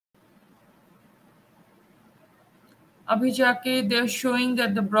अभी जाके they're showing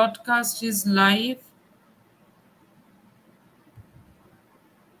that the broadcast is live.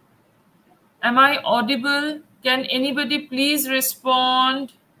 Am I audible? Can anybody please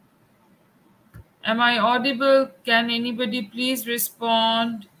respond? Am I audible? Can anybody please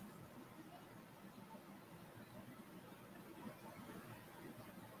respond?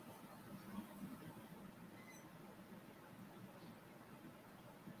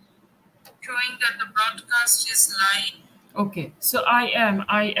 Showing that the broadcast is live. Okay, so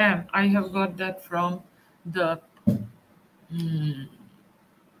I have got that from the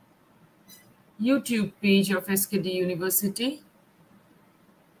YouTube page of SKD University.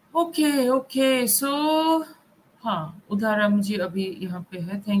 Okay, so हाँ उदाहरण मुझे अभी यहाँ पे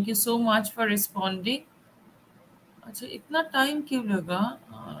है. Thank you so much for responding. अच्छा इतना time क्यों लगा?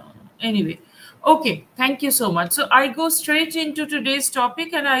 Anyway, okay, thank you so much. So I go straight into today's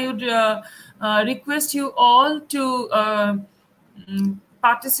topic, and I would request you all to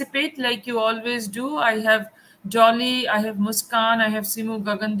participate like you always do. I have Dolly, I have Muskan, I have Simu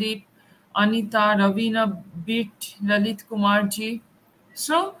Gagandeep, Anita, Ravina, Bit, Lalit Kumarji.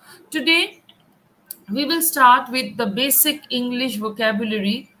 So today we will start with the basic English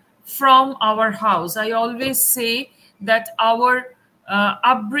vocabulary from our house. I always say that our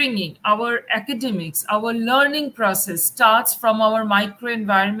upbringing, our academics, our learning process starts from our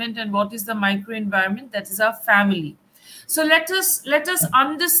microenvironment. And what is the microenvironment? That is our family. So let us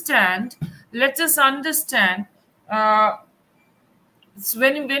understand. Let us understand.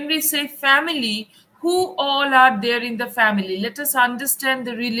 When we say family, who all are there in the family? Let us understand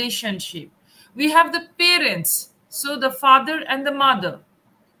the relationship. We have the parents, so the father and the mother.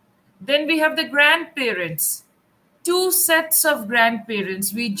 Then we have the grandparents. Two sets of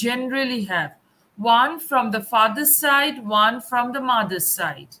grandparents we generally have. One from the father's side, one from the mother's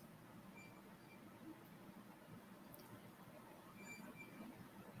side.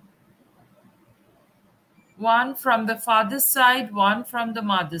 One from the father's side, one from the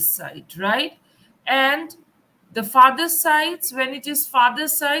mother's side, right? And the father's sides, when it is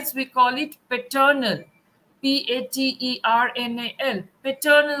father's sides, we call it paternal, Paternal,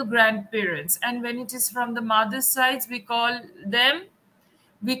 paternal grandparents. And when it is from the mother's sides, we call them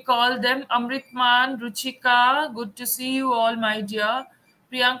Amritman, Ruchika. Good to see you all, my dear.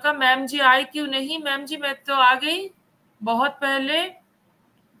 Priyanka, ma'am जी आई क्यों नहीं? Ma'am जी मैं तो आ गई बहुत पहले,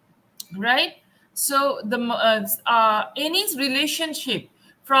 right? So any relationship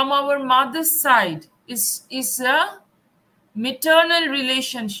from our mother's side is a maternal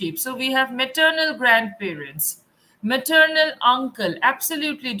relationship. So we have maternal grandparents, maternal uncle.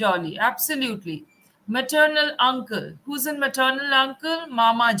 Absolutely, Dolly. Absolutely. Maternal uncle. Who's a maternal uncle?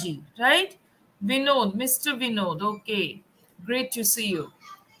 Mama ji, right? Vinod, Mr. Vinod. Okay. Great to see you.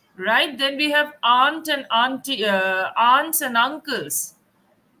 Right? Then we have aunts and uncles.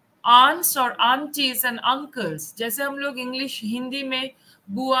 Ants और aunties and uncles. जैसे हम लोग English Hindi में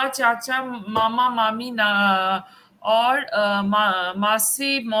बुआ चाचा मामा मामी ना और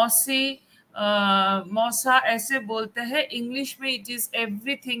मासी मौसी मौसा ऐसे बोलते हैं. इंग्लिश में it is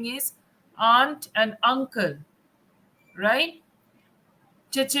everything is aunt and uncle, right?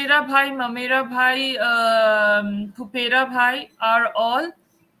 चचेरा भाई, ममेरा भाई, फुफेरा भाई are all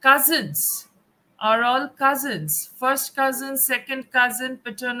cousins. Are all cousins. First cousin, second cousin,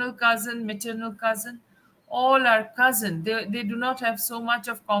 paternal cousin, maternal cousin, all are cousin. They do not have so much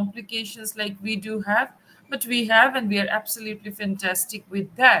of complications like we do have, but we have, and we are absolutely fantastic with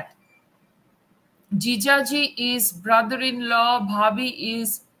that. Jijaji is brother-in-law, Bhabhi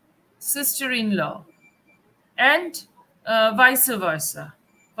is sister-in-law, and vice versa.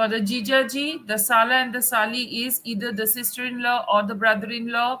 For the Jijaji, the Sala and the Sali is either the sister-in-law or the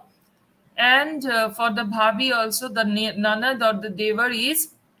brother-in-law. And for the Bhabhi also, the Nanad or the Devar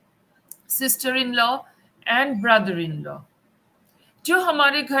is sister-in-law and brother-in-law. जो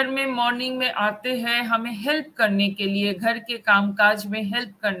हमारे घर में morning में आते हैं हमें help करने के लिए, घर के कामकाज में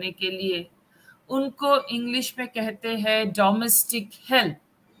हेल्प करने के लिए, उनको इंग्लिश में कहते हैं domestic help.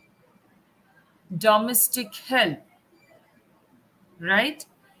 Domestic help, right?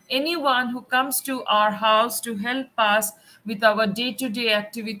 Anyone who comes to our house to help us with our day-to-day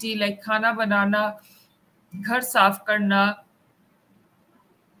activity like khana banana, ghar saaf karna,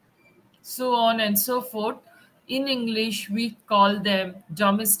 so on and so forth, in English we call them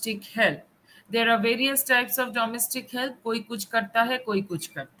domestic help. There are various types of domestic help. Koi kuch karta hai, koi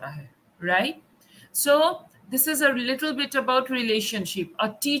kuch karta hai, right? So this is a little bit about relationship. A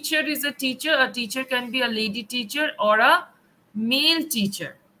teacher is a teacher. A teacher can be a lady teacher or a male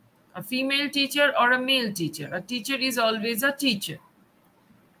teacher, a female teacher or a male teacher. A teacher is always a teacher.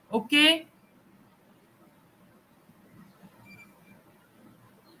 Okay.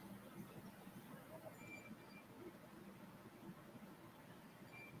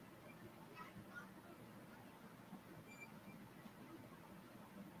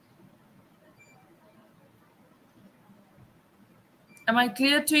 Am I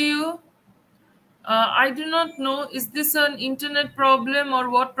clear to you? I do not know. Is this an internet problem or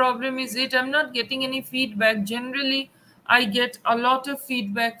what problem is it? I'm not getting any feedback. Generally, I get a lot of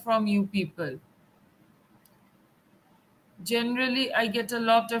feedback from you people. Generally, I get a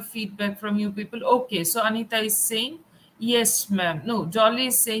lot of feedback from you people. Okay, so Anita is saying yes, ma'am. No, Jolly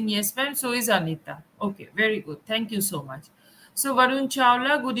is saying yes, ma'am. So is Anita. Okay, very good. Thank you so much. So Varun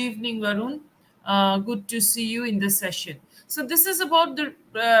Chawla, good evening, Varun. Good to see you in the session. So this is about the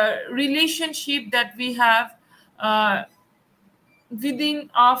relationship that we have uh, within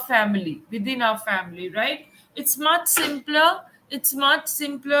our family, right? It's much simpler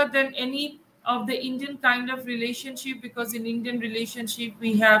than any of the Indian kind of relationship, because in Indian relationship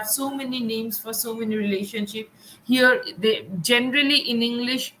we have so many names for so many relationship. Here they generally in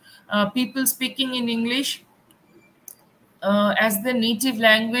English, people speaking in English as the native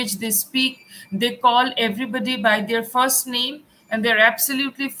language they speak, they call everybody by their first name, and they're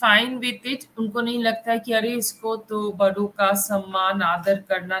absolutely fine with it. उनको नहीं लगता है कि अरे इसको तो बड़ों का सम्मान आदर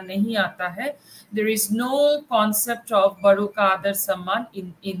करना नहीं आता है. There is no concept of बड़ों का आदर सम्मान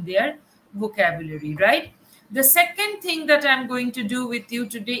in their vocabulary, right? The second thing that I'm going to do with you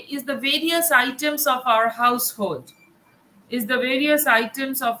today is the various items of our household.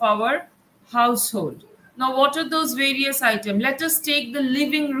 Now, what are those various items? Let us take the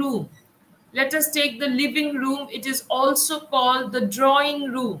living room. It is also called the drawing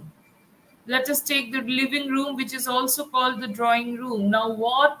room. Let us take the living room, which is also called the drawing room. Now,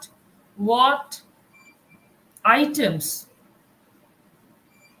 what items?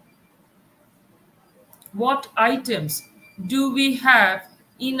 What items do we have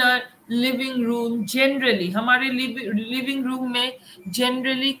in a living room generally? हमारे living room में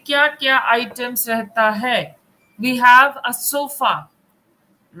generally क्या items रहता है? We have a sofa,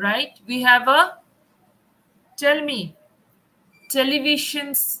 right? We have a, tell me,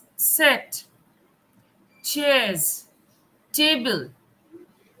 television set, chairs, table,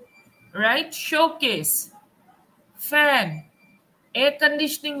 right? Showcase, fan, air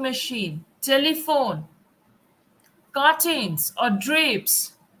conditioning machine, telephone, curtains or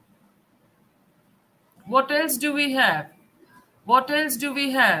drapes. What else do we have?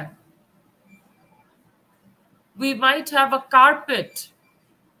 We might have a carpet.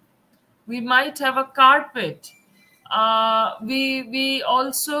 We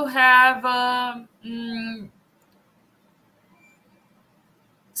also have a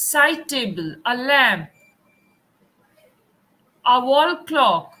side table, a lamp, a wall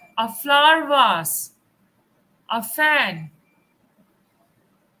clock, a flower vase, a fan,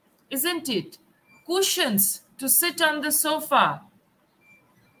 isn't it? Cushions to sit on the sofa,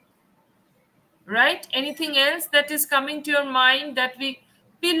 right? Anything else that is coming to your mind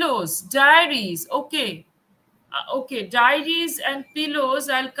pillows, diaries, okay. Okay, diaries and pillows,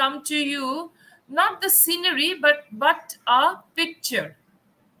 I'll come to you. Not the scenery, but a picture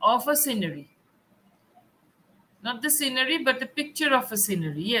of a scenery. Not the scenery, but the picture of a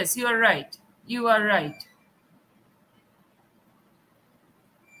scenery. Yes, you are right.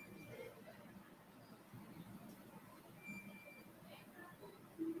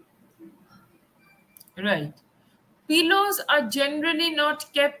 Right. Pillows are generally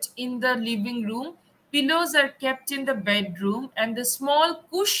not kept in the living room. Pillows are kept in the bedroom, and the small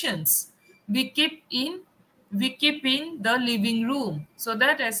cushions we keep in the living room, so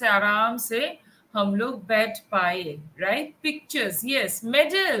that ऐसे आराम से हम लोग बैठ पाए, right? Pictures, yes.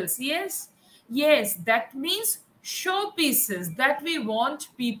 Medals, yes. That means showpieces that we want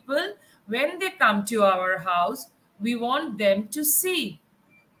people, when they come to our house, we want them to see.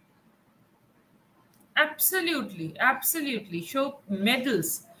 Absolutely. Show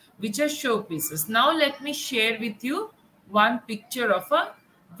medals, which are showpieces. Now let me share with you one picture of a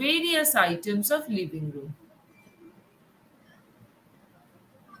various items of living room.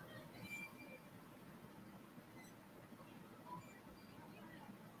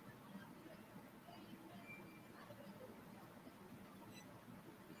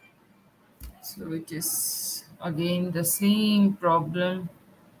 So it is again the same problem.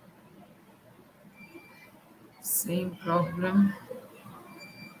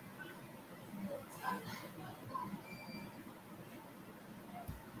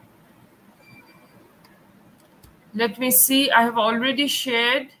 Let me see. I have already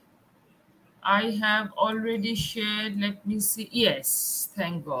shared. Let me see. Yes,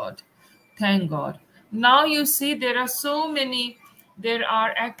 thank God. Now you see there are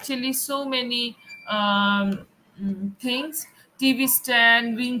actually so many things. TV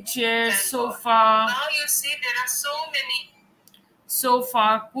stand, wing chair, sofa. Now you see there are so many.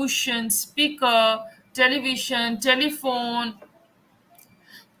 Sofa, cushion, speaker, television, telephone,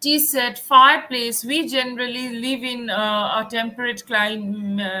 tea set, fireplace. We generally live in a temperate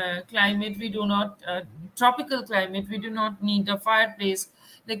climate. We do not tropical climate. We do not need a fireplace.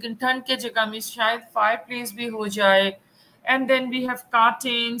 लेकिन ठंड के जगह में शायद fireplace भी हो जाए. And then we have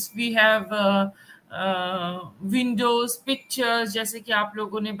curtains, we have windows, pictures, जैसे कि आप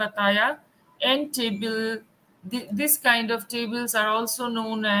लोगों ने बताया. End table. This kind of tables are also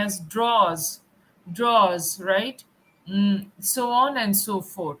known as drawers, right? So on and so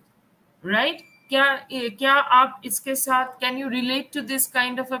forth, right? क्या आप इसके साथ, can you relate to this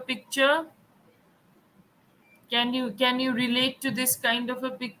kind of a picture? Can you relate to this kind of a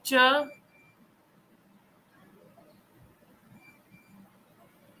picture?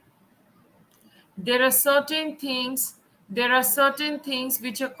 There are certain things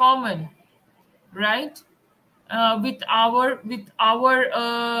which are common, right? With our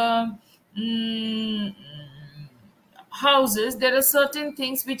mm, houses, there are certain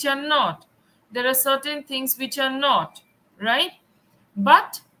things which are not. Right?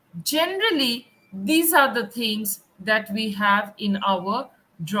 But generally, these are the things that we have in our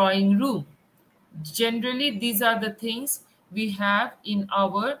drawing room. Generally, these are the things we have in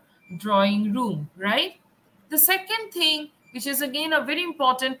our drawing room, right? The second thing, which is again a very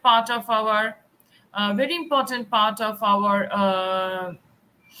important part of our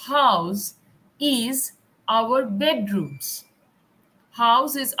house, is our bedrooms.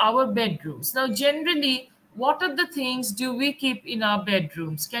 House is our bedrooms. Now, generally, what are the things do we keep in our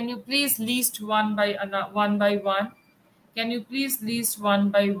bedrooms? Can you please list one by one? Can you please list one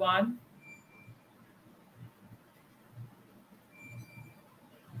by one?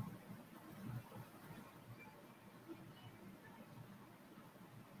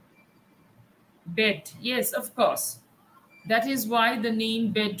 Bed. Yes, of course. That is why the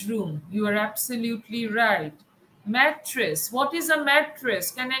name bedroom. You are absolutely right. Mattress. What is a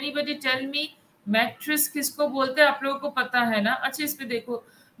mattress? Can anybody tell me? Mattress किसको बोलते हैं? आप लोगों को पता है ना? अच्छा, इस पे देखो,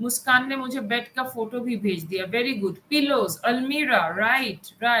 मुस्कान ने मुझे बेड का फोटो भी भेज दिया. Very good. Pillows, almirah.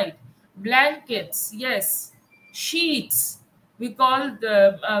 Right. Blankets. Yes. Sheets. We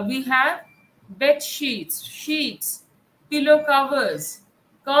have bed sheets, pillow covers,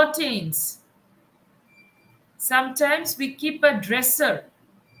 curtains. Sometimes we keep a dresser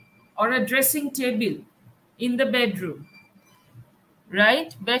or a dressing table in the bedroom,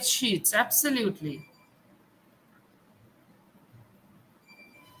 right? Bed sheets, absolutely.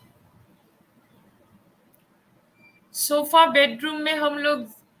 Sofa bedroom में हम लोग,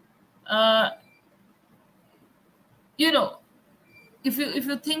 if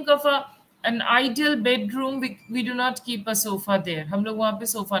you think of an ideal bedroom, we do not keep a sofa there. हम लोग वहाँ पे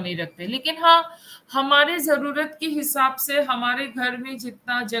sofa नहीं रखते. लेकिन हाँ, हमारे जरूरत के हिसाब से, हमारे घर में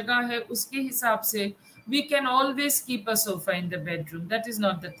जितना जगह है उसके हिसाब से, we can always keep a sofa in the bedroom. That is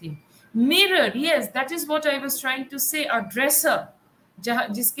not the thing. Mirror, yes, that is what I was trying to say. A dresser,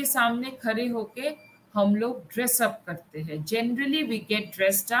 जिसके सामने खड़े होके हम लोग dress up करते हैं. Generally, we get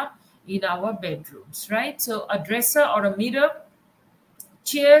dressed up in our bedrooms, right? So a dresser or a mirror.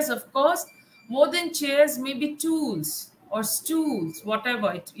 Chairs, of course. More than chairs, maybe tools or stools,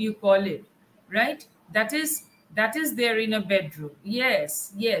 whatever you call it, right? That is there in a bedroom.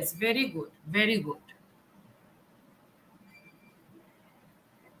 Yes, very good.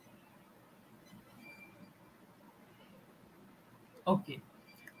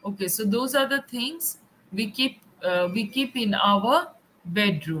 Okay, so those are the things we keep in our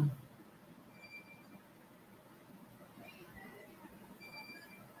bedroom.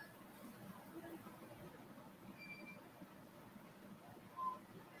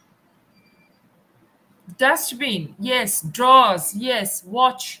 Dustbin, yes. Drawers, yes.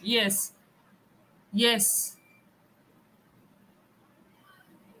 Watch, yes.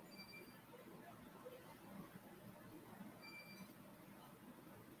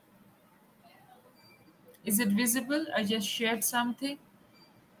 Is it visible? I just shared something.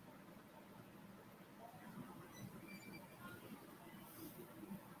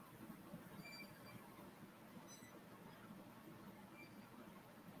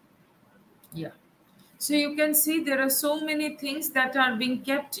 Yeah. So you can see there are so many things that are being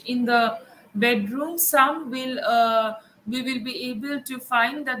kept in the bedroom. Some we will be able to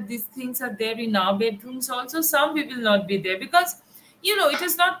find that these things are there in our bedrooms also. Some we will not be there, because it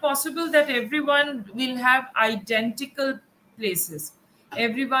is not possible that everyone will have identical places.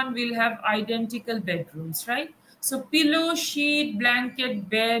 Everyone will have identical bedrooms, right? So pillow, sheet, blanket,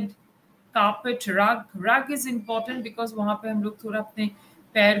 bed, carpet, rug is important because वहाँ पे हम लोग थोड़ा अपने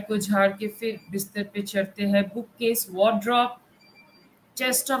पैर को झाड़ के फिर बिस्तर पे चढ़ते हैं. Bookcase, wardrobe,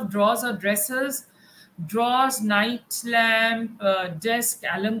 chest of drawers or dressers, drawers, night lamp, desk,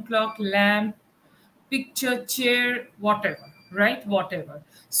 alarm clock, lamp, picture, chair, whatever, right? Whatever.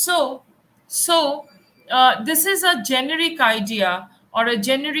 So this is a generic idea or a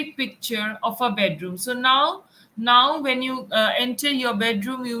generic picture of a bedroom. So now when you enter your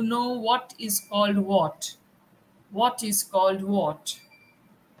bedroom, you know what is called what. What is called what?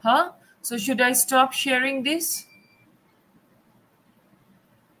 Huh? So should I stop sharing this?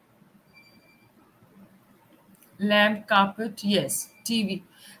 Lamp, carpet, yes. TV.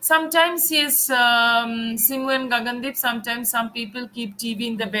 Sometimes, yes, Simran and Gagandip, sometimes some people keep TV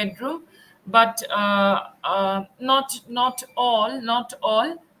in the bedroom, but not all, not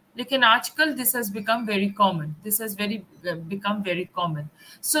all. Lekin आजकल this has become very common. This has very become very common.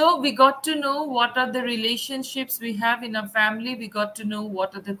 So we got to know what are the relationships we have in a family. We got to know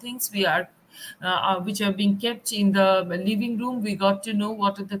what are the things we are which are being kept in the living room. We got to know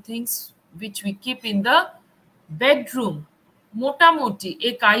what are the things which we keep in the bedroom मोटा मोटी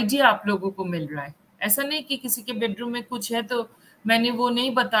एक idea आप लोगों को मिल रहा है ऐसा नहीं कि किसी के बेडरूम में कुछ है तो मैंने वो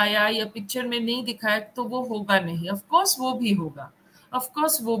नहीं बताया या पिक्चर में नहीं दिखाया तो वो होगा नहीं ऑफ कोर्स वो भी होगा ऑफ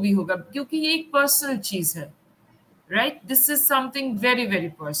कोर्स वो भी होगा क्योंकि ये एक पर्सनल चीज है right this is something very very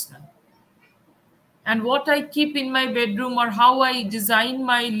personal and what I keep in my bedroom or how I design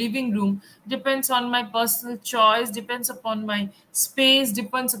my living room depends on my personal choice, depends upon my space,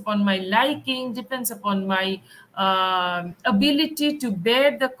 depends upon my liking, depends upon my ability to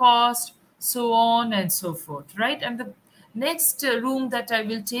bear the cost, so on and so forth, right? And the next room that I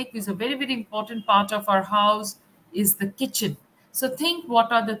will take is a very, very important part of our house is the kitchen. So think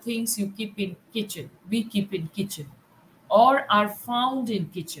what are the things you keep in kitchen, we keep in kitchen or are found in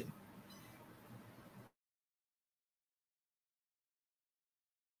kitchen.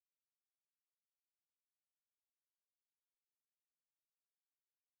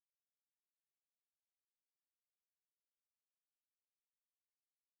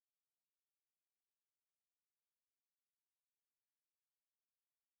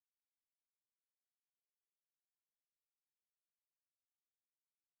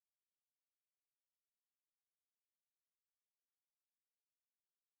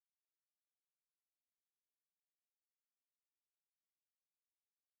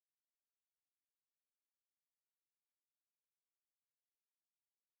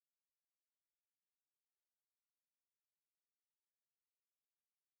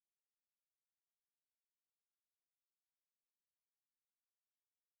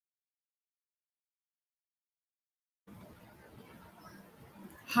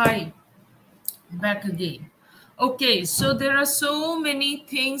 Hi, back again. Okay, so there are so many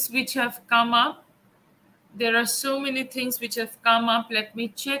things which have come up. There are so many things which have come up. Let me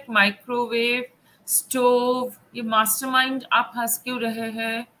check. Microwave, stove. ये mastermind आप हंस क्यों रहे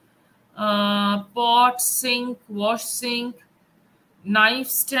हैं? Pot, sink, wash sink, knife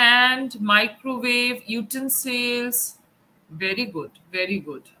stand, microwave, utensils. Very good, very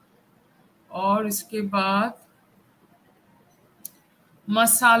good. और इसके बाद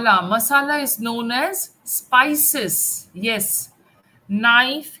masala. Masala is known as spices. Yes.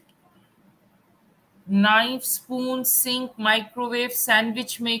 Knife, spoon, sink, microwave,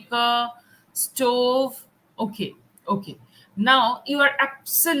 sandwich maker, stove. Okay. Okay. Now you are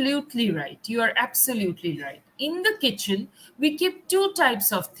absolutely right. You are absolutely right. In the kitchen, we keep two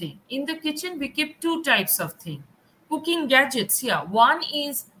types of thing. In the kitchen, we keep two types of thing. Cooking gadgets. Yeah. One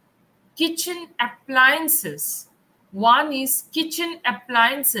is kitchen appliances. One is kitchen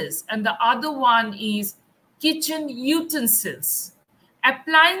appliances, and the other one is kitchen utensils.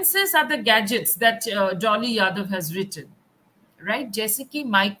 Appliances are the gadgets that Dolly Yadav has written, right? जैसे कि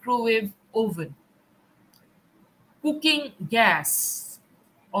microwave oven, cooking gas,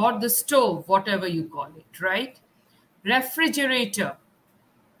 or the stove, whatever you call it, right? Refrigerator,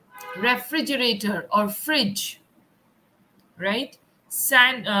 or fridge, right?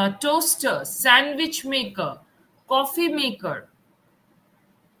 Toaster, sandwich maker, coffee maker,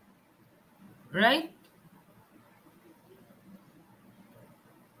 right?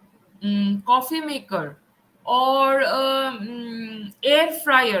 Coffee maker और air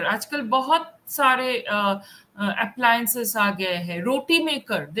fryer आजकल बहुत सारे appliances आ गए हैं रोटी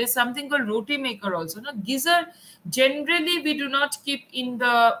maker there's something called roti maker also no geyser generally we do not keep in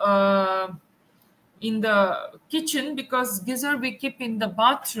the kitchen because geyser we keep in the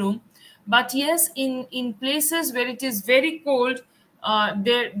bathroom but yes in places where it is very cold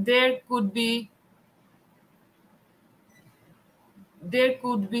there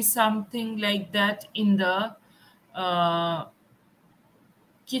could be something like that in the uh,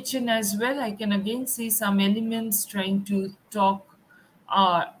 kitchen as well. I can again see some elements trying to talk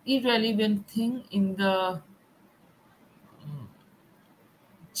irrelevant thing in the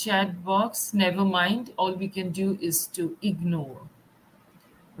chat box. Never mind. All we can do is to ignore,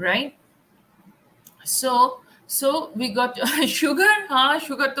 right? So we got sugar. हाँ,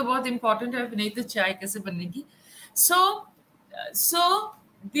 sugar तो बहुत important है, नहीं तो चाय कैसे बनेगी? So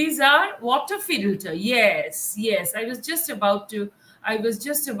these are water filter. Yes, yes. I was just about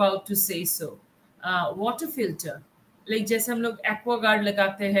to say so. Water filter. Like जैसे हम लोग एक्वागार्ड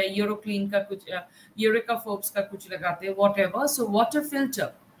लगाते हैं, यूरोक्लीन का कुछ, यूरेका फोर्ब्स का कुछ लगाते हैं, whatever. So water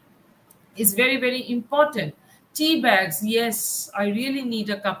filter is very, very important. Tea bags, yes, I really need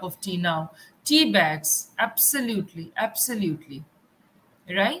a cup of tea now. Tea bags, absolutely, absolutely,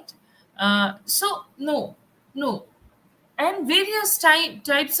 right? No, no, and various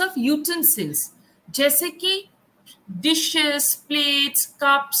types of utensils, जैसे कि dishes, plates,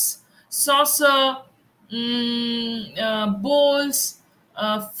 cups, saucer, bowls,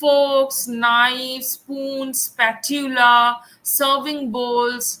 forks, knives, spoons, spatula, serving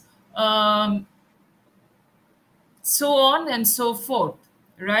bowls, so on and so forth,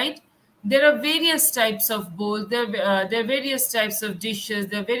 right? There are various types of bowls, there are various types of dishes,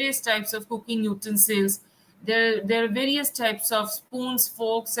 there are various types of cooking utensils, there are various types of spoons,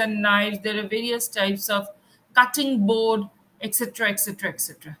 forks, and knives, there are various types of cutting board, etc., etc.,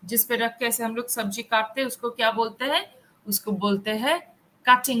 etc. जिस पे रख के ऐसे हम लोग सब्जी काटते हैं उसको क्या बोलते हैं? उसको बोलते हैं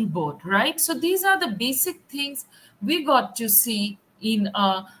cutting board, right? So these are the basic things we got to see in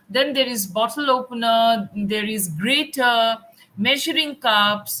then there is bottle opener, there is grater, measuring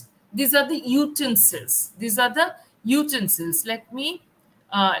cups. These are the utensils. These are the utensils. Let me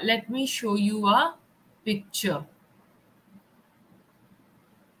show you a picture.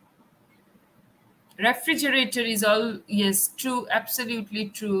 Refrigerator is all, yes, true, absolutely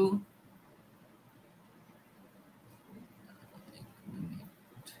true.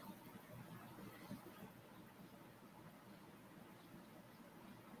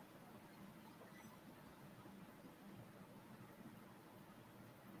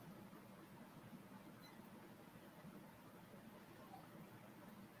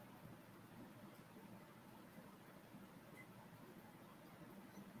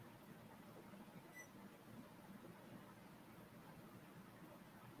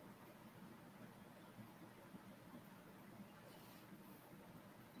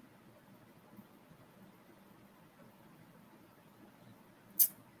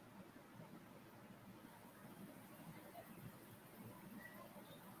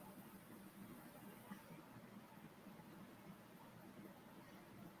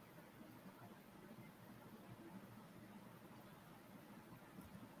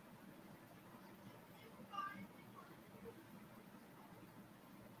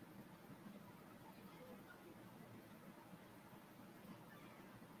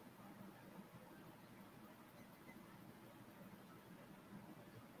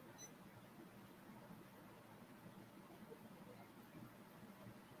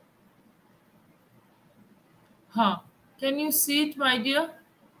 Huh. Can you see it, my dear?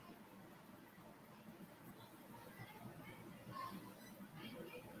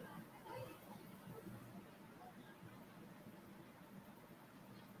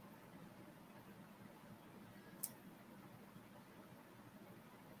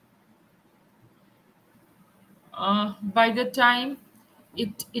 By the time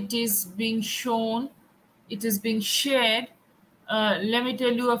it is being shown, it is being shared, let me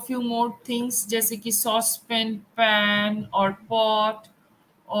tell you a few more things, जैसे कि saucepan, pan or pot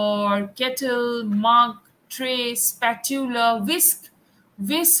or kettle, mug, tray, spatula, whisk,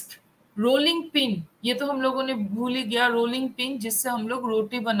 rolling pin. ये तो हम लोगों ने भूल ही गया, rolling pin जिससे हम लोग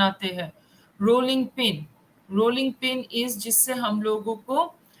रोटी बनाते हैं. रोलिंग पिन इज जिससे हम लोग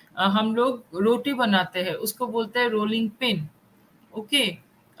रोटी बनाते हैं, उसको बोलते हैं rolling pin. Okay,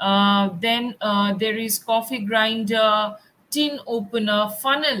 then there is coffee grinder, tin opener,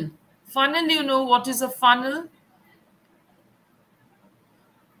 funnel, you know what is a funnel?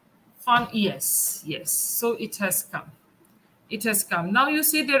 Yes, so it has come. Now you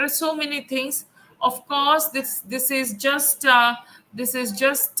see there are so many things. Of course, this is just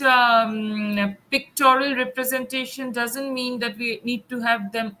pictorial representation. Doesn't mean that we need to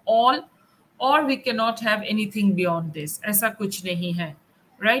have them all, or we cannot have anything beyond this. ऐसा कुछ नहीं है,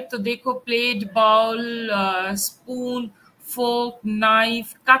 right? तो देखो, plate, bowl, spoon, fork,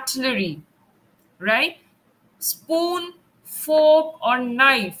 knife, cutlery, right? Spoon, fork, or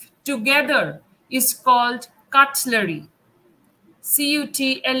knife together is called cutlery.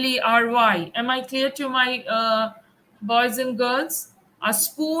 Cutlery. Am I clear to my boys and girls? A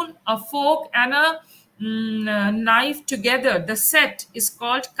spoon, a fork, and a knife together. The set is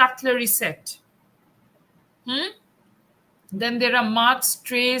called cutlery set. Then there are mugs,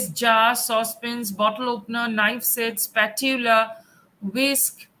 trays, jars, saucepans, bottle opener, knife set, spatula,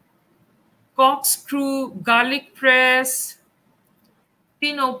 whisk, corkscrew, garlic press,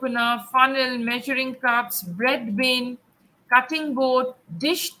 tin opener, funnel, measuring cups, bread bin, cutting board,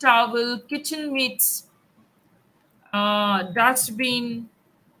 dish towel, kitchen mitts, dustbin,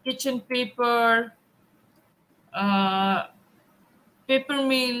 kitchen paper, uh, paper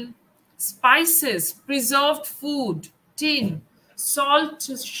mill, spices, preserved food, tin, salt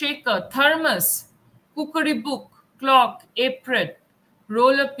shaker, thermos, cookery book, clock, apron,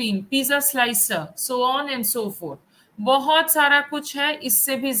 roller pin, pizza slicer, so on and so forth. बहुत सारा कुछ है.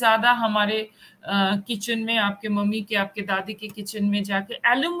 इससे भी ज्यादा हमारे kitchen में, आपके मम्मी के, आपके दादी के किचन में जाके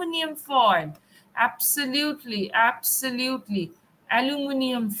aluminium foil, absolutely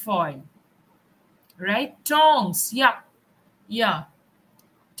aluminum foil, right? Tongs, yeah,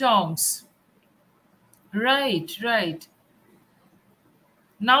 tongs, right.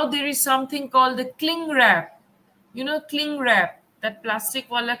 Now there is something called the cling wrap. You know, cling wrap, that plastic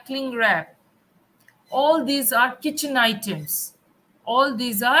wala cling wrap. All these are kitchen items.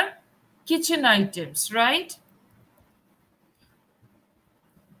 Right?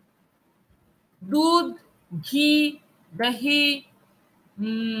 Doodh, ghee, dahi,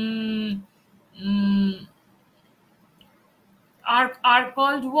 mm, mm, are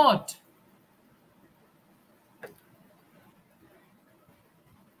called what?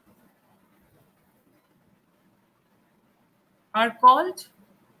 Are called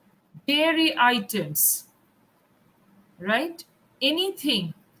dairy items, right?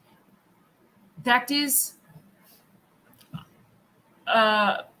 Anything that is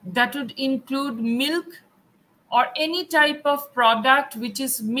that would include milk or any type of product which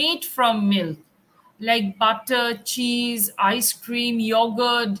is made from milk, like butter, cheese, ice cream,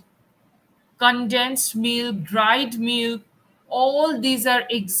 yogurt, condensed milk, dried milk. All these are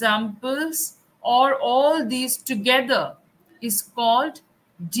examples, or all these together is called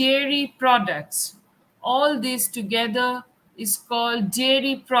dairy products. All these together is called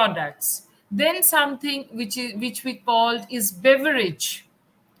dairy products. Then something which we called is beverage.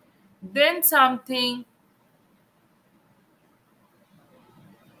 Then something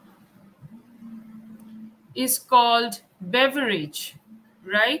is called beverage,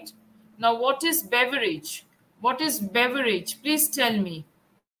 right? Now, what is beverage? What is beverage? Please tell me.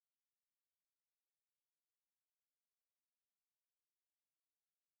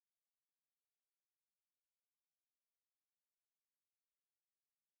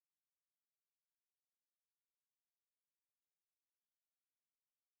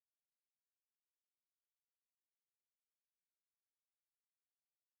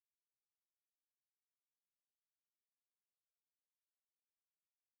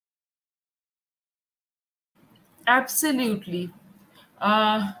 Absolutely.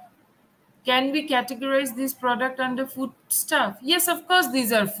 Uh, can we categorize this product under food stuff? Yes, of course,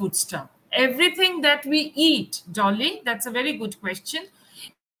 these are food stuff. Everything that we eat, Dolly, that's a very good question.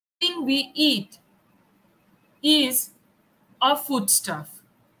 Everything we eat is a foodstuff.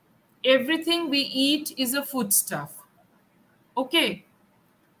 Everything we eat is a foodstuff. Okay.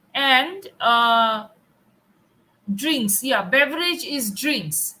 And drinks, yeah, beverage is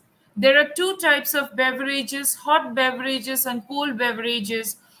drinks. There are two types of beverages: hot beverages and cold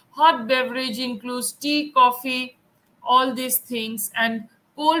beverages. Hot beverage includes tea, coffee, all these things, and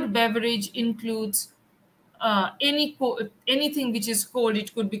cold beverage includes anything which is cold.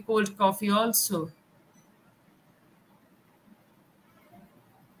 It could be cold coffee also,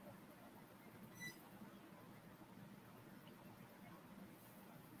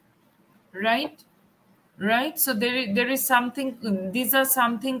 right? Right. So there is something. These are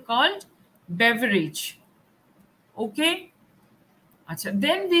something called beverage. Okay. Acha.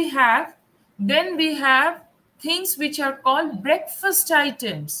 Then we have things which are called breakfast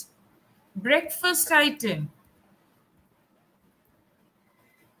items. Breakfast item,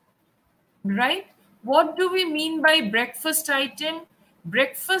 right? What do we mean by breakfast item?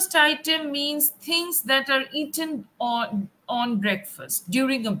 Breakfast item means things that are eaten on breakfast,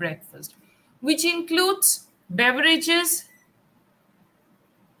 during a breakfast, which includes beverages,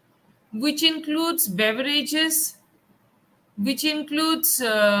 which includes beverages, which includes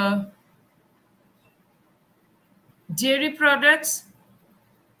dairy products.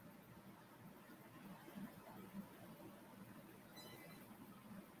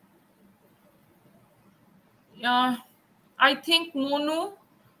 uh, I think, Monu,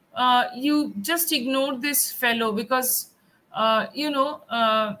 you just ignored this fellow because you know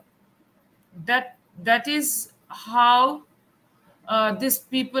that That is how these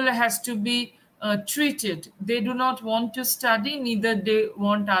people has to be treated. They do not want to study, neither they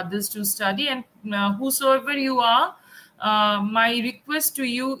want others to study. And whosoever you are, my request to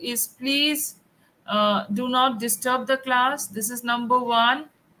you is, please do not disturb the class. This is number one.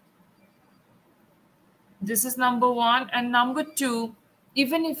 This is number one. And number two,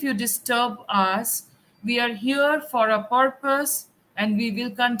 even if you disturb us, we are here for a purpose and we will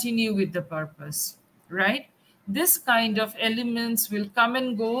continue with the purpose, right? This kind of elements will come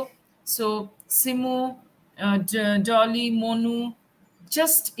and go. So, Simu, Dolly, Monu,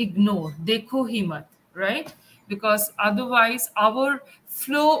 just ignore, dekho hi mat, right? Because otherwise our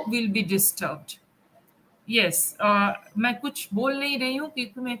flow will be disturbed. Yes, मैं कुछ बोल नहीं रही हूँ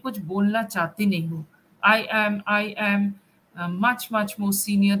क्योंकि मैं कुछ बोलना चाहती नहीं हूँ. I am much more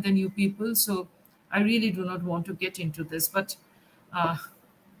senior than you people, so I really do not want to get into this. But uh,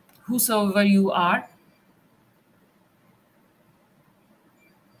 whosoever you are,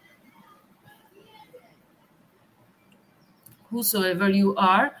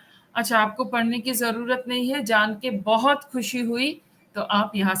 अच्छा आपको पढ़ने की जरूरत नहीं है, जान के बहुत खुशी हुई. तो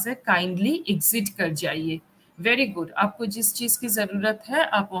आप यहाँ से काइंडली एग्जिट कर जाइए. Very good. आपको जिस चीज की जरूरत है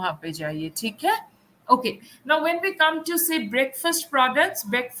आप वहां पे जाइए. ठीक है. Okay, now when we come to say breakfast products,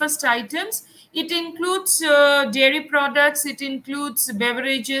 breakfast items, it includes dairy products, it includes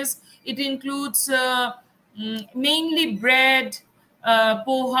beverages, it includes mainly bread,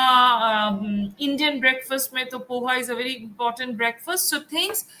 poha. Indian breakfast mein to poha is a very important breakfast. So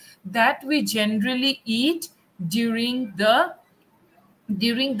things that we generally eat during the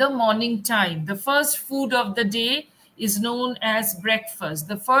morning time. The first food of the day is known as breakfast.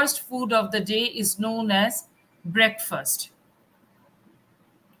 The first food of the day is known as breakfast.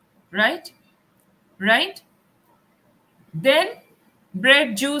 Right? Right? Then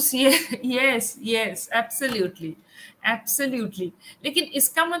bread juice. Yes, absolutely. लेकिन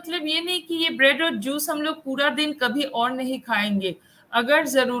इसका मतलब ये नहीं कि ये bread और juice हम लोग पूरा दिन कभी और नहीं खाएंगे. अगर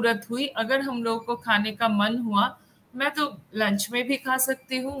जरूरत हुई, अगर हम लोग को खाने का मन हुआ, मैं तो लंच में भी खा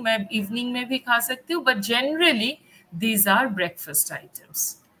सकती हूँ, मैं इवनिंग में भी खा सकती हूँ. But generally these are breakfast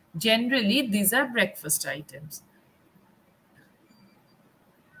items.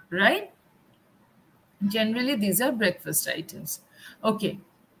 Right? Generally these are breakfast items. Okay.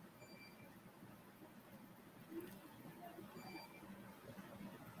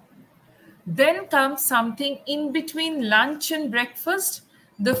 Then comes something in between lunch and breakfast.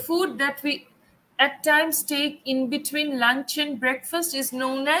 The food that we at times take in between lunch and breakfast is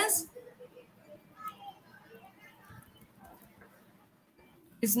known as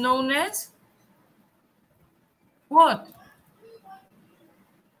what?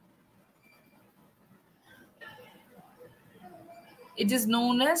 It is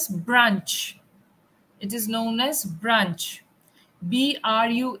known as brunch.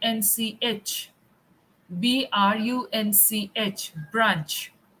 B-R-U-N-C-H. brunch.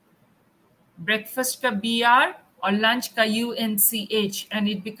 Breakfast ka BR और lunch का UNCH and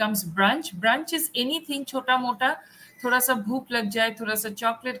it becomes brunch. Brunch is anything छोटा मोटा, थोड़ा सा भूख लग जाए, थोड़ा सा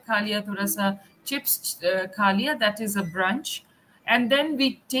चॉकलेट खा लिया, थोड़ा सा चिप्स खा लिया, that is a brunch. And then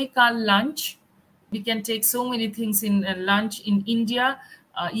we take our lunch. We can take so many things in lunch in India.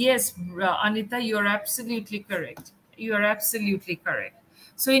 Yes, Anita, you're absolutely correct.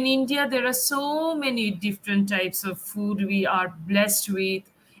 So in India, there are so many different types of food we are blessed with.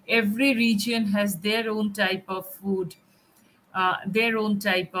 Every region has their own type of food, their own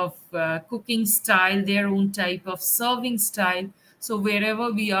type of cooking style, their own type of serving style. So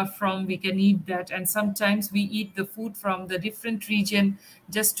wherever we are from, we can eat that. And sometimes we eat the food from the different region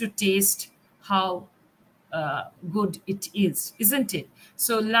just to taste how good it is, isn't it?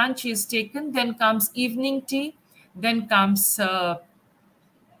 So lunch is taken, then comes evening tea, then comes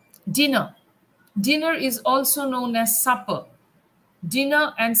dinner. Dinner is also known as supper.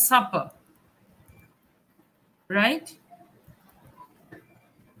 Dinner and supper, right?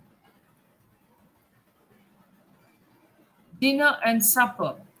 Dinner and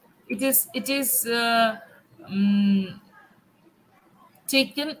supper. It is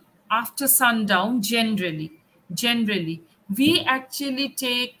taken after sundown generally. We actually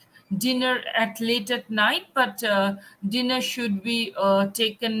take dinner at late at night, but dinner should be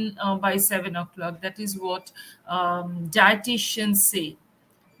taken by 7 o'clock. That is what dietitians say.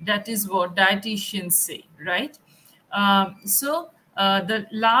 Right? So the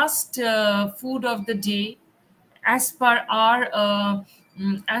last food of the day, as per our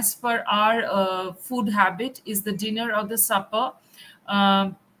food habit, is the dinner or the supper,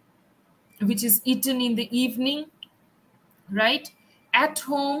 which is eaten in the evening, right? At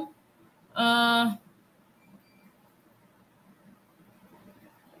home,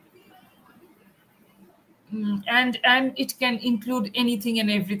 and it can include anything and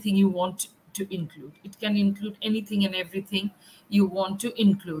everything you want to include. It can include anything and everything you want to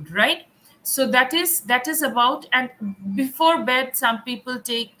include, right? So that is about. And before bed, some people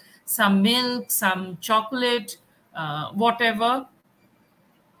take some milk, some chocolate, whatever.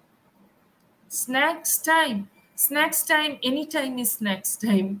 Snacks time anytime is snacks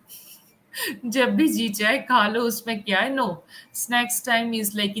time. जब भी जी चाहे खा लो, उसमें क्या है? No, snacks time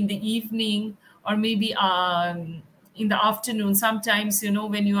is like in the evening, or maybe in the afternoon. Sometimes,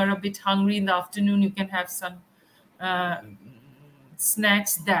 when you are a bit hungry in the afternoon, you can have some uh,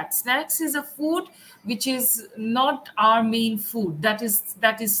 snacks. That snacks is a food which is not our main food. That is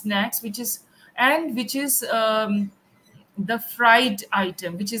snacks, which is the fried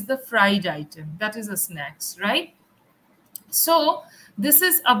item, that is a snacks, right? So this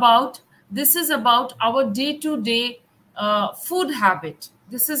is about our day to day food habit.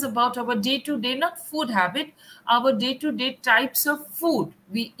 This is about our day to day, not food habit, our day to day types of food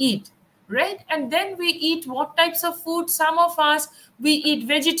we eat, right? And then we eat what types of food? Some of us, we eat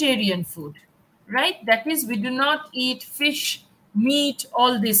vegetarian food, right? That is, we do not eat fish, meat,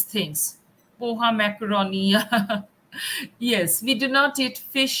 all these things, poha, macaroni. Yes, we do not eat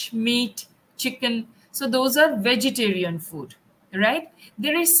fish, meat, chicken. So those are vegetarian food, right?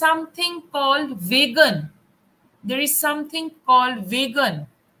 There is something called vegan. There is something called vegan.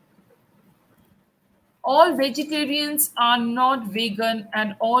 All vegetarians are not vegan,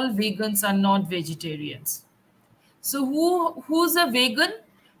 and all vegans are not vegetarians. So who's a vegan?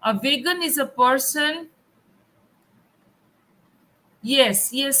 A vegan is a person.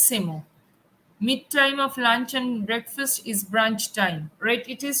 Yes, Simo. Mid-time of lunch and breakfast is brunch time, right?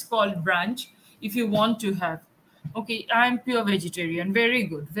 It is called brunch if you want to have. Okay, I'm pure vegetarian. Very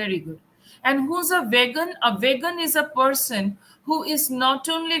good, very good. And who's a vegan? A vegan is a person who is not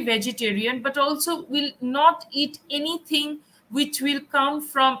only vegetarian but also will not eat anything which will come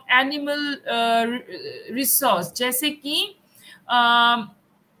from animal resource, जैसे कि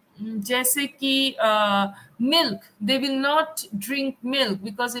milk. They will not drink milk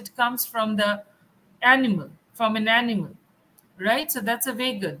because it comes from an animal, right? So that's a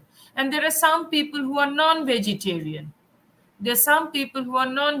vegan. And there are some people who are non-vegetarian. There are some people who are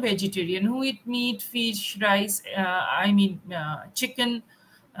non-vegetarian, who eat meat, fish, rice, chicken,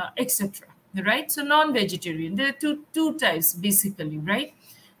 etc. Right? So non-vegetarian. There are two types basically, right?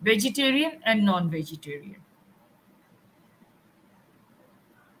 Vegetarian and non-vegetarian.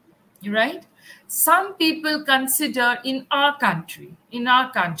 Right? Some people consider in our country,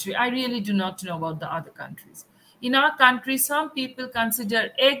 I really do not know about the other countries. In our country, some people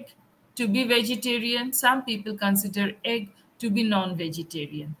consider egg to be vegetarian, some people consider egg to be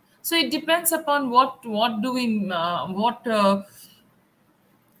non-vegetarian. So it depends upon what do we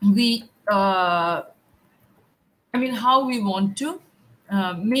how we want to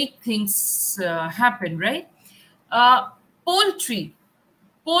make things happen, right? uh, poultry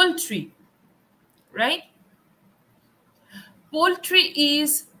poultry, right? Poultry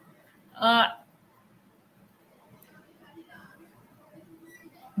is uh,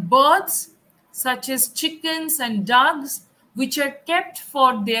 birds such as chickens and ducks, which are kept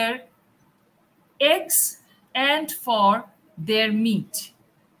for their eggs and for their meat.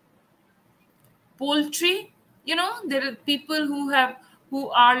 Poultry, there are people who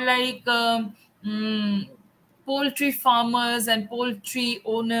are like poultry farmers and poultry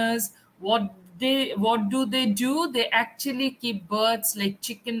owners. What do? They actually keep birds like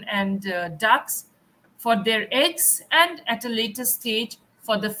chicken and ducks for their eggs, and at a later stage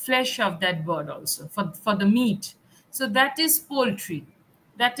for the flesh of that bird, also for the meat. So that is poultry.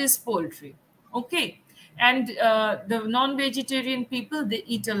 Okay. And the non-vegetarian people, they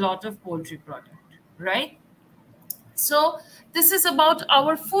eat a lot of poultry product, right? So this is about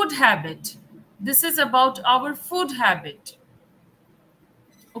our food habit.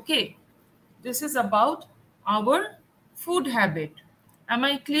 Okay. This is about our food habit. Am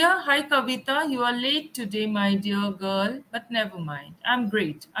I clear? Hi, Kavita. You are late today, my dear girl, but never mind. I'm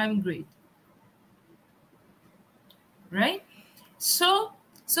great. Right? So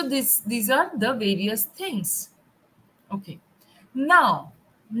these are the various things. Okay. Now,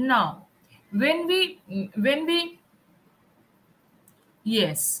 when we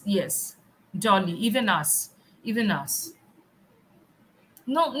yes, Dolly, even us.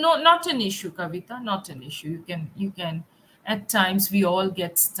 No, not an issue, Kavita, not an issue. You can, at times we all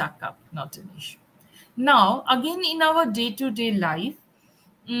get stuck up, not an issue. Now, again, in our day-to-day life,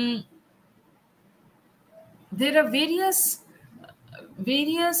 there are various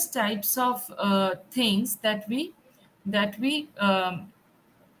types of things that we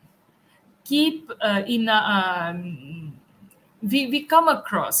keep in we come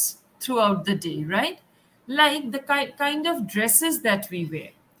across throughout the day, right? Like the kind of dresses that we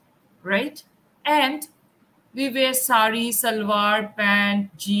wear, right? And we wear sari, salwar,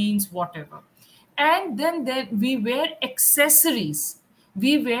 pant, jeans, whatever. And then we wear accessories.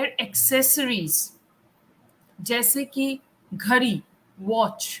 We wear accessories जैसे कि घड़ी,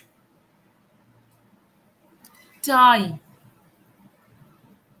 watch, tie,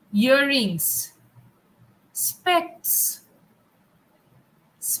 earrings, specs,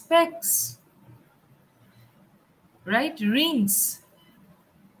 right? Rings.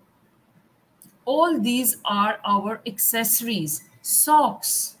 All these are our accessories.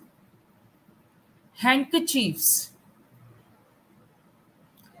 Socks, handkerchiefs.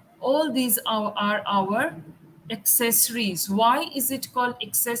 All these are our accessories. Why is it called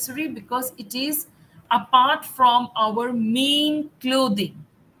accessory? Because it is apart from our main clothing.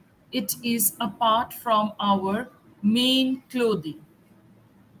 It is apart from our main clothing.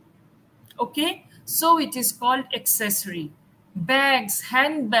 Okay, so it is called accessory. Bags,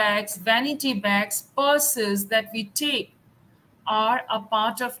 handbags, vanity bags, purses that we take are a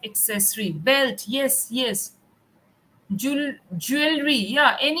part of accessory. Belt, yes. Jewelry,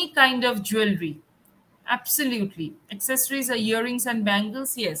 yeah, any kind of jewelry. Absolutely. Accessories are earrings and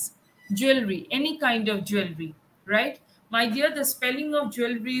bangles, yes. Jewelry, any kind of jewelry, right? My dear, the spelling of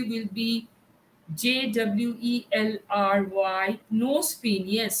jewelry will be Jewelry, no spin,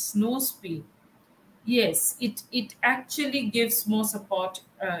 yes, no spin. Yes, it actually gives more support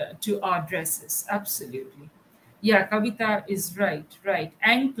to our dresses. Absolutely. Yeah, Kavita is right.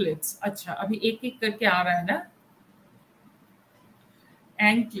 Anklets. अच्छा, अभी एक एक करके आ रहा है ना?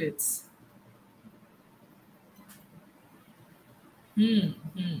 Anklets. Hmm.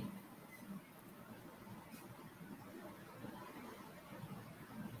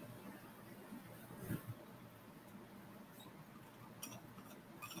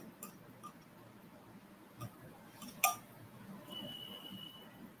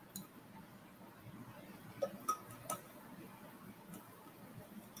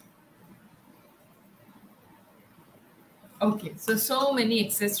 Okay, so many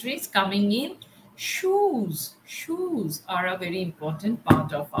accessories coming in. Shoes are a very important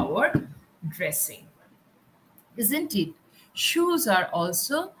part of our dressing, isn't it? Shoes are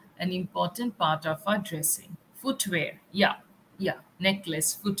also an important part of our dressing. Footwear, yeah,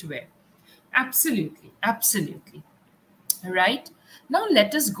 necklace, footwear. Absolutely. Right? Now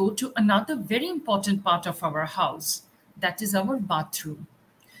let us go to another very important part of our house. That is our bathroom.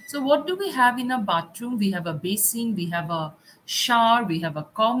 So what do we have in a bathroom? We have a basin, we have a shower, we have a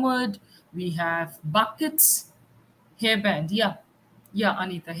commode, we have buckets, hairband. Yeah,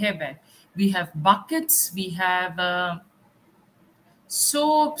 Anita, hairband. We have buckets, we have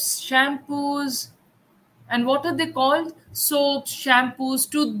soaps, shampoos, and what are they called? Soaps, shampoos,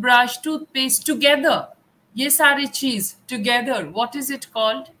 toothbrush, toothpaste together. ये सारी चीज together. What is it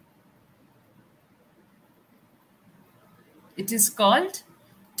called? It is called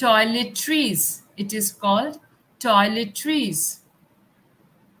toiletries. It is called toiletries.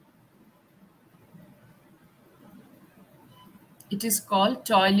 It is called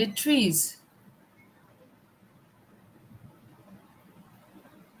toiletries.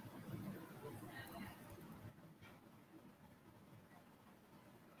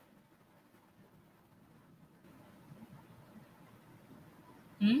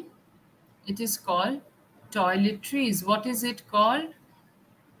 It is called toiletries. What is it called?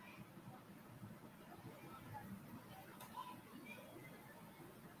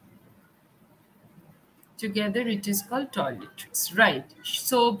 Together it is called toiletries. Right.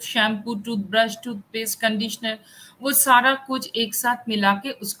 Soap, shampoo, toothbrush, toothpaste, conditioner, वो सारा कुछ एक साथ मिला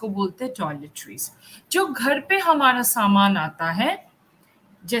के उसको बोलते हैं टॉयलेटरीज. जो घर पे हमारा सामान आता है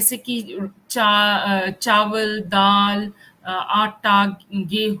जैसे कि चावल, दाल, आटा,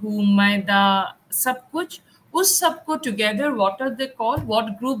 गेहूं, मैदा, सब कुछ, उस सबको together what are they call,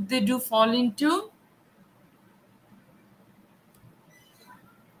 what group they do fall into?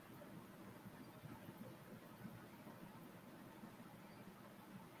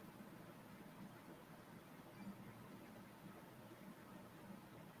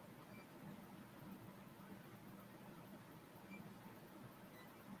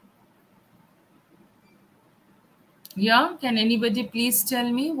 Yeah, can anybody please tell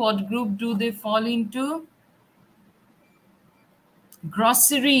me what group do they fall into?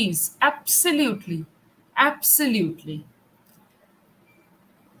 Groceries. Absolutely.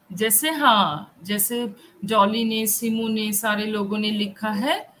 जैसे जॉली ने, सिमू ने, सारे लोगों ने लिखा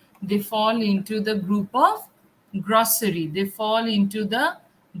है, they fall into the group of grocery. They fall into the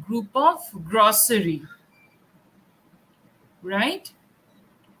Group of grocery, right?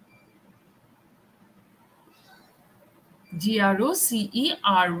 grocery.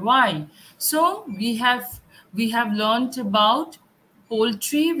 So we have learned about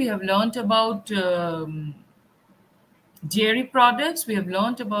poultry, we have learned about dairy products, we have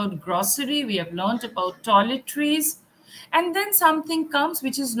learned about grocery, we have learned about toiletries, and then something comes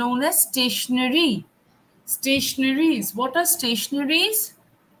which is known as stationery. Stationaries. What are stationaries?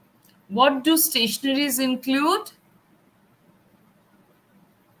 What do stationaries include?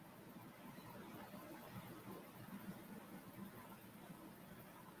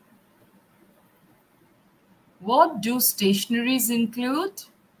 What do stationaries include?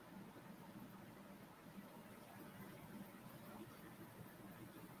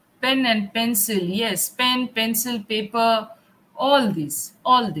 Pen and pencil. Yes, pen, pencil, paper, all these,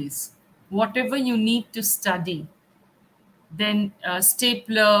 all these. Whatever you need to study. Then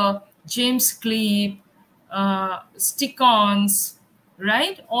stapler, James clip, stick-ons,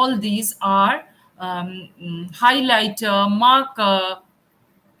 right? All these are highlighter, marker,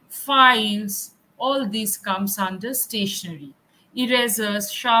 files, all these comes under stationery.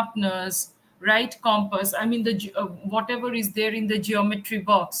 Erasers, sharpeners, right? Compass. I mean, whatever is there in the geometry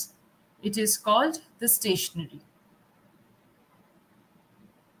box, it is called the stationery.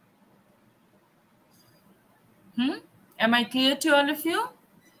 Am I clear to all of you?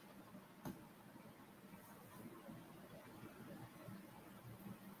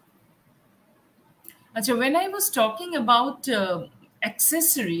 So when I was talking about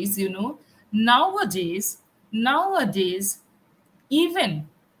accessories, nowadays, even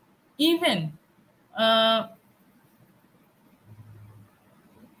uh,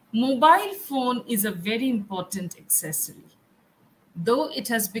 mobile phone is a very important accessory. Though it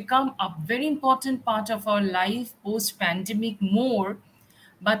has become a very important part of our life post pandemic more,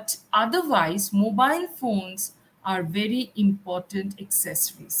 but otherwise, mobile phones are very important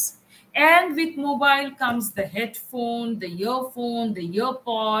accessories. And with mobile comes the headphone, the earphone, the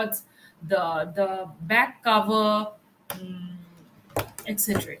earpods, the back cover,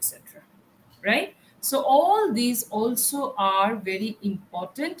 etc., etc. Right? So all these also are very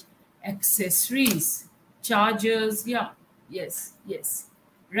important accessories. Chargers, yeah, yes,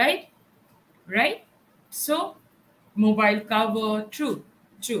 right, right. So mobile cover, true.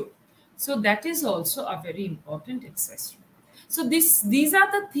 So that is also a very important accessory. So these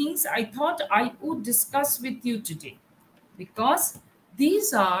are the things I thought I would discuss with you today, because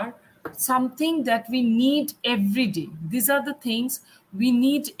these are something that we need every day. These are the things we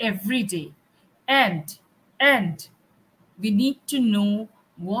need every day. And and we need to know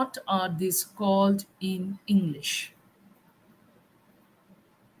what are these called in English.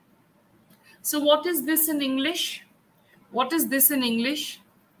 So what is this in English? What is this in English?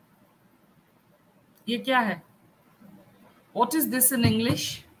 ये क्या है? What is this in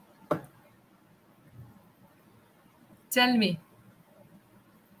English? Tell me.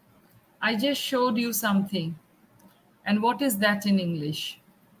 I just showed you something. And what is that in English?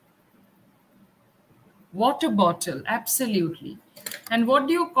 Water bottle, absolutely. And what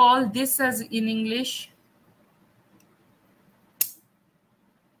do you call this as in English?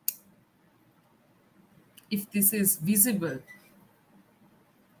 If this is visible,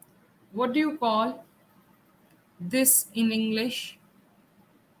 what do you call this in English?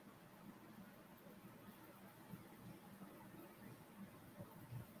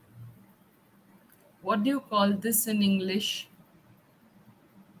 What do you call this in English?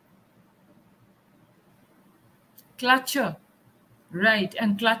 Clutcher. Right.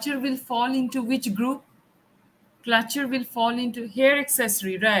 And clutcher will fall into which group? Clutcher will fall into hair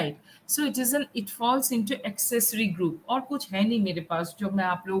accessory, right? So it falls into accessory group. और कुछ है नहीं मेरे पास जो मैं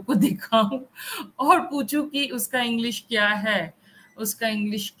आप लोगों को दिखाऊं और पूछूं कि उसका इंग्लिश क्या है, उसका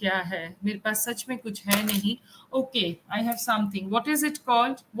इंग्लिश क्या है. मेरे पास सच में कुछ है नहीं. Okay, I have something. What is it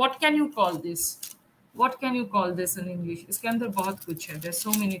called? What can you call this? What can you call this in English? इसके अंदर बहुत कुछ है. There's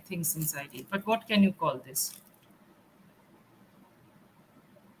so many things inside it. But what can you call this?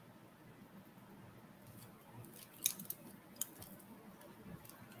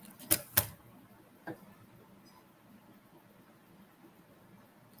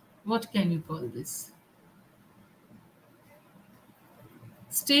 What can you call this?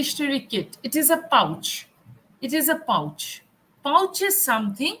 Stationery kit. It is a pouch. It is a pouch. Pouch is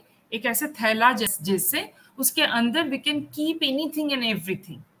something, एक ऐसे थैला जैसे उसके अंदर we can keep anything and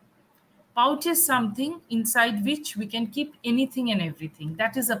everything. Pouch is something inside which we can keep anything and everything.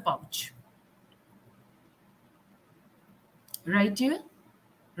 That is a pouch. Right here?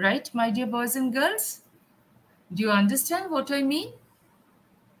 Right, my dear boys and girls? Do you understand what I mean?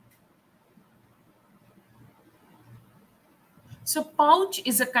 So pouch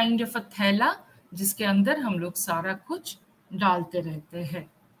is a kind of a थैला जिसके अंदर हम लोग सारा कुछ डालते रहते हैं.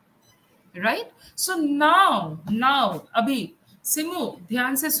 Right? So now अभी सिमू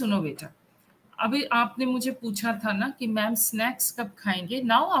ध्यान से सुनो बेटा. अभी आपने मुझे पूछा था ना कि मैम स्नैक्स कब खाएंगे.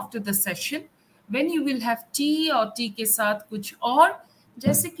 Now after the session when you will have T और टी के साथ कुछ और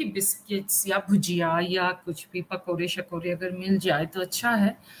जैसे कि बिस्किट्स या भुजिया या कुछ भी पकोड़े शकोड़े अगर मिल जाए तो अच्छा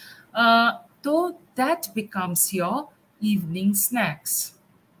है. तो that becomes your evening snacks,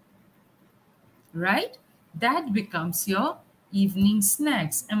 right? That becomes your evening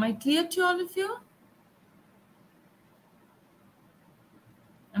snacks. Am I clear to all of you?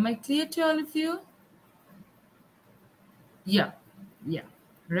 Am I clear to all of you? Yeah,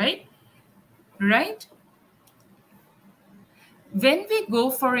 right? When we go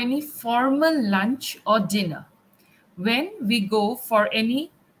for any formal lunch or dinner, we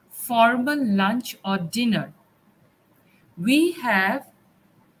have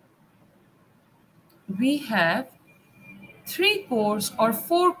 3-course or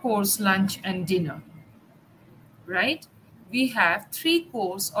 4-course lunch and dinner, right? We have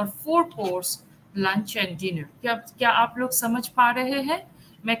 3-course or 4-course lunch and dinner. क्या आप लोग समझ पा रहे हैं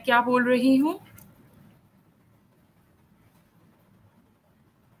मैं क्या बोल रही हूँ?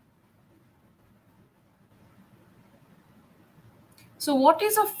 So what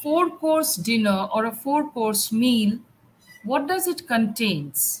is a 4-course dinner or a 4-course meal? What does it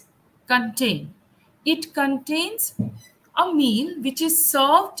contain? It contains a meal which is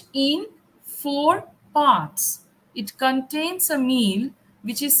served in 4 parts. It contains a meal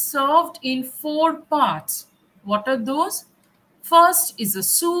which is served in 4 parts. What are those? First is a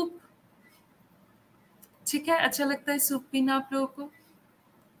soup. ठीक है, अच्छा लगता है soup पीना आप लोगों को?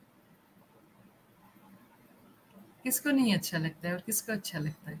 किसको नहीं अच्छा लगता है और किसको अच्छा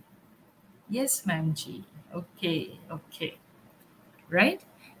लगता है? Yes, ma'am ji. Okay. Right?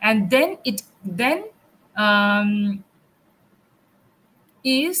 And then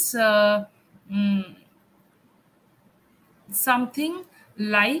is something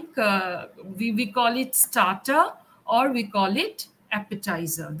like we call it starter or we call it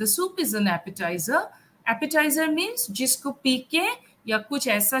appetizer. The soup is an appetizer. Appetizer means जिसको पी के या कुछ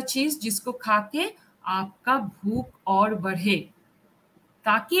ऐसा चीज जिसको खा के आपका भूख और बढ़े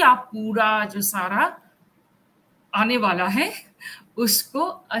ताकि आप पूरा जो सारा आने वाला है उसको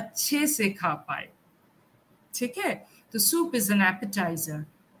अच्छे से खा पाए. ठीक है? The soup is an appetizer.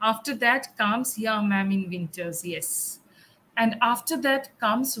 After that comes, yeah, ma'am, in winters, yes. And after that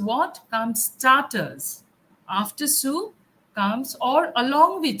comes what? Comes starters. After soup comes, or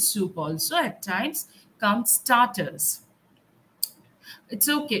along with soup also at times, comes starters. It's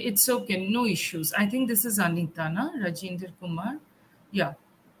okay, no issues. I think this is Anita, na? Rajinder Kumar. Yeah.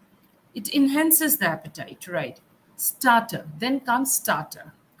 It enhances the appetite, right? Starter. Then comes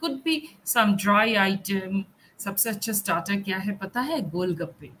starter. Could be some dry item. सबसे अच्छा starter क्या है पता है?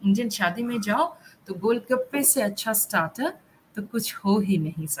 गोलगप्पे. Indian शादी में जाओ तो गोलगप्पे से अच्छा स्टार्टर तो कुछ हो ही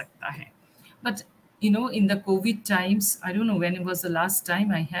नहीं सकता है. But you know, in the COVID times, I don't know when it was the last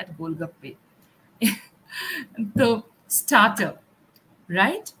time I had golgappe. So starter,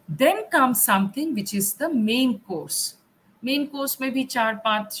 right? Then comes something which is the main course. Main course में भी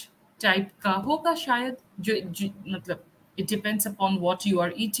 4-5 type का होगा शायद जो मतलब it depends upon what you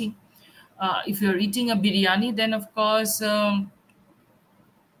are eating. If you're eating a biryani, then of course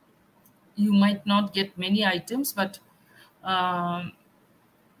you might not get many items, but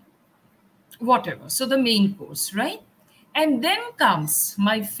whatever. So the main course, right? And then comes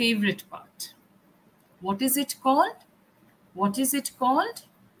my favorite part. What is it called? What is it called?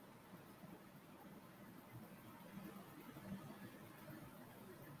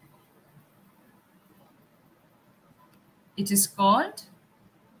 It is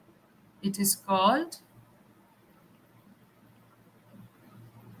called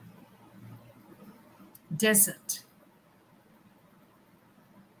dessert.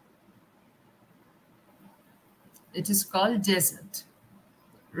 It is called dessert,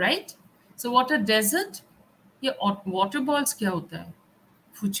 right? So what are dessert? ये water balls क्या होता है?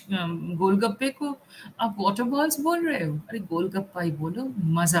 गोलगप्पे को आप water balls बोल रहे हो? अरे गोलगप्पा ही बोलो,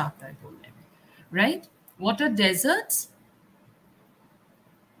 मजा आता है बोलने में, right? What are desserts?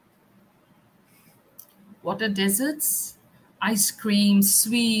 What are desserts? Ice cream,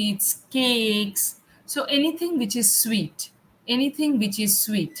 sweets, cakes. So anything which is sweet,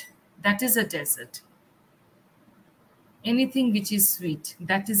 that is a dessert. Anything which is sweet,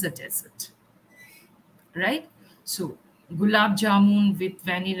 that is a dessert, right? So gulab jamun with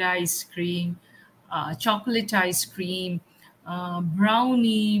vanilla ice cream, chocolate ice cream,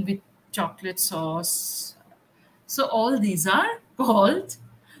 brownie with chocolate sauce. So all these are called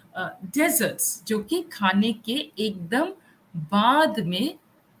deserts, जो कि खाने के एकदम बाद में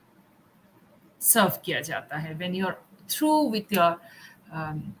सर्व किया जाता है. When you're through with your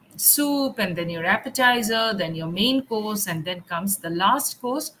soup and then your appetizer, then your main course, and then comes the last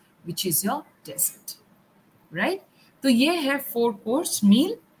course, which is your dessert. Right? तो ये है 4 course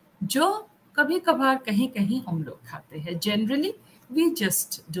meal जो कभी कभार कहीं कहीं हम लोग खाते हैं. Generally we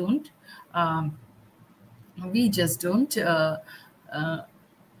just don't uh,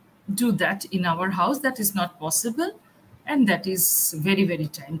 do that in our house. That is not possible, and that is very very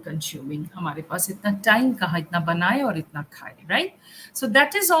time consuming. हमारे पास इतना time कहाँ इतना बनाए और इतना खाए, right? So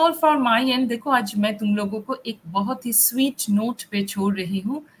that is all for my end. देखो आज मैं तुम लोगों को एक बहुत ही sweet note पे छोड़ रही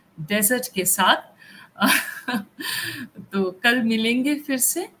हूँ डेजर्ट के साथ. तो कल मिलेंगे फिर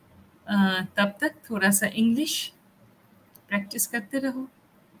से. तब तक थोड़ा सा इंग्लिश प्रैक्टिस करते रहो.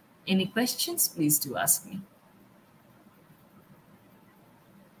 Any questions? Please do ask me.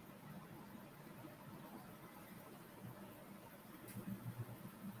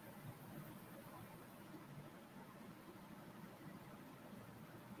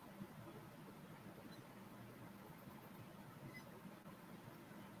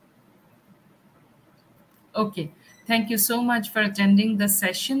 Okay. Thank you so much for attending the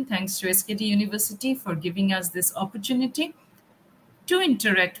session. Thanks to SKT University for giving us this opportunity to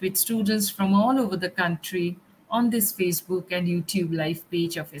interact with students from all over the country on this Facebook and YouTube live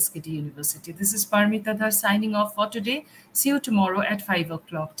page of SKT University. This is Parmita Dhar signing off for today. See you tomorrow at 5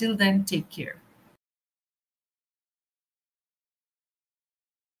 o'clock. Till then, take care.